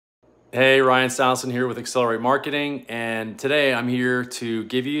Hey, Ryan Steinolfson here with Accelerate Marketing, and today I'm here to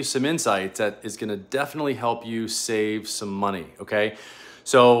give you some insights that is going to definitely help you save some money, okay?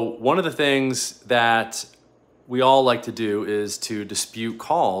 So one of the things that we all like to do is to dispute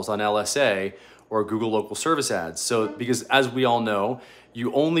calls on LSA or Google Local Service Ads. So because as we all know,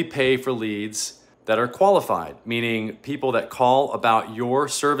 you only pay for leads that are qualified, meaning people that call about your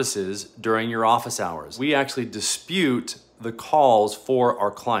services during your office hours. We actually dispute the calls for our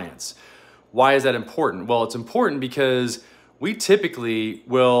clients. Why is that important? Well, it's important because we typically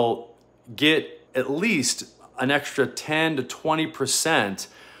will get at least an extra 10 to 20%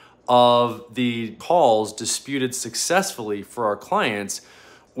 of the calls disputed successfully for our clients,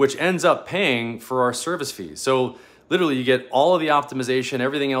 which ends up paying for our service fees. So literally you get all of the optimization,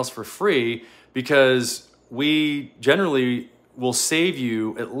 everything else for free, because we generally will save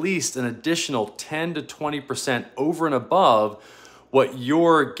you at least an additional 10 to 20% over and above what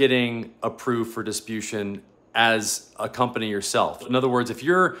you're getting approved for disputation as a company yourself. In other words, if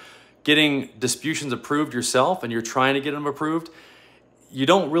you're getting disputions approved yourself and you're trying to get them approved, you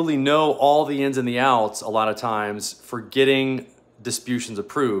don't really know all the ins and the outs a lot of times for getting disputions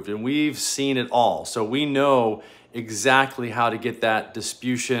approved. And we've seen it all. So we know exactly how to get that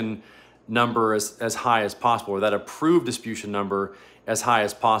disputation number as high as possible, or that approved disputation number as high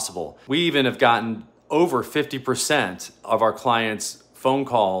as possible. We even have gotten over 50% of our clients' phone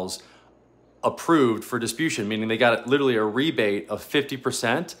calls approved for disputation, meaning they got literally a rebate of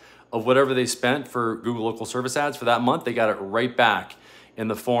 50% of whatever they spent for Google Local Service Ads for that month. They got it right back in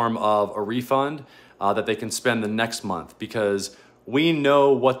the form of a refund that they can spend the next month, because we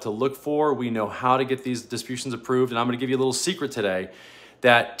know what to look for. We know how to get these disputions approved. And I'm going to give you a little secret today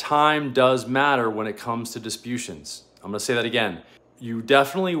that time does matter when it comes to disputions. I'm going to say that again. You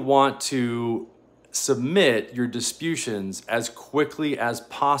definitely want to submit your disputions as quickly as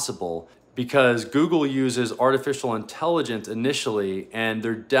possible, because Google uses artificial intelligence initially, and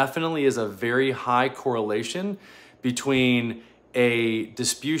there definitely is a very high correlation between a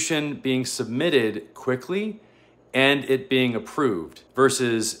disputation being submitted quickly and it being approved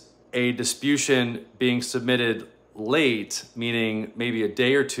versus a disputation being submitted late, meaning maybe a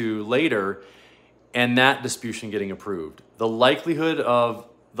day or two later, and that disputation getting approved. The likelihood of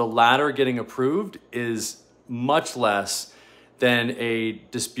the latter getting approved is much less than a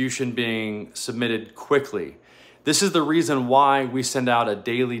disputation being submitted quickly. This is the reason why we send out a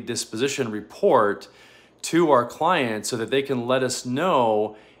daily disposition report to our clients, so that they can let us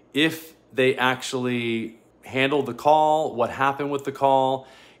know if they actually handled the call, what happened with the call,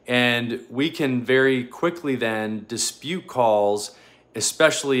 and we can very quickly then dispute calls,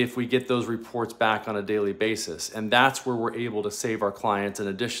 especially if we get those reports back on a daily basis. And that's where we're able to save our clients an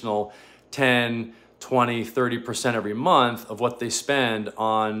additional 10, 20, 30% every month of what they spend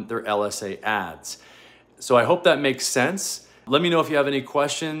on their LSA ads. So I hope that makes sense. Let me know if you have any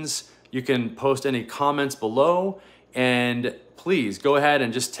questions. You can post any comments below, and please go ahead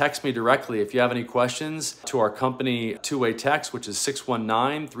and just text me directly if you have any questions to our company two-way text, which is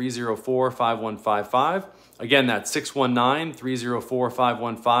 619-304-5155. Again, that's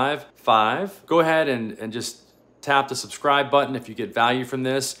 619-304-5155. Go ahead and just tap the subscribe button if you get value from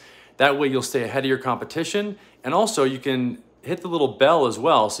this. That way you'll stay ahead of your competition. And also you can hit the little bell as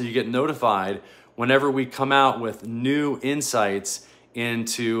well, so you get notified whenever we come out with new insights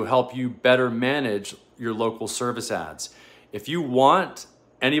into help you better manage your local service ads. If you want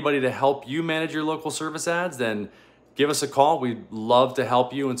anybody to help you manage your local service ads, then give us a call. We'd love to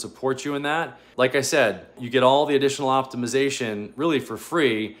help you and support you in that. Like I said, you get all the additional optimization really for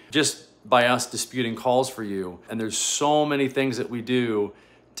free just by us disputing calls for you. And there's so many things that we do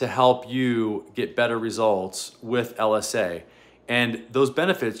to help you get better results with LSA. And those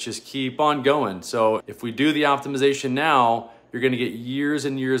benefits just keep on going. So if we do the optimization now, you're gonna get years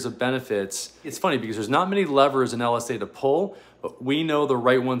and years of benefits. It's funny because there's not many levers in LSA to pull, but we know the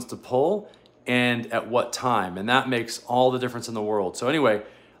right ones to pull and at what time. And that makes all the difference in the world. So anyway,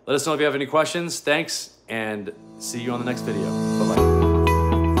 let us know if you have any questions. Thanks, and see you on the next video. Bye-bye.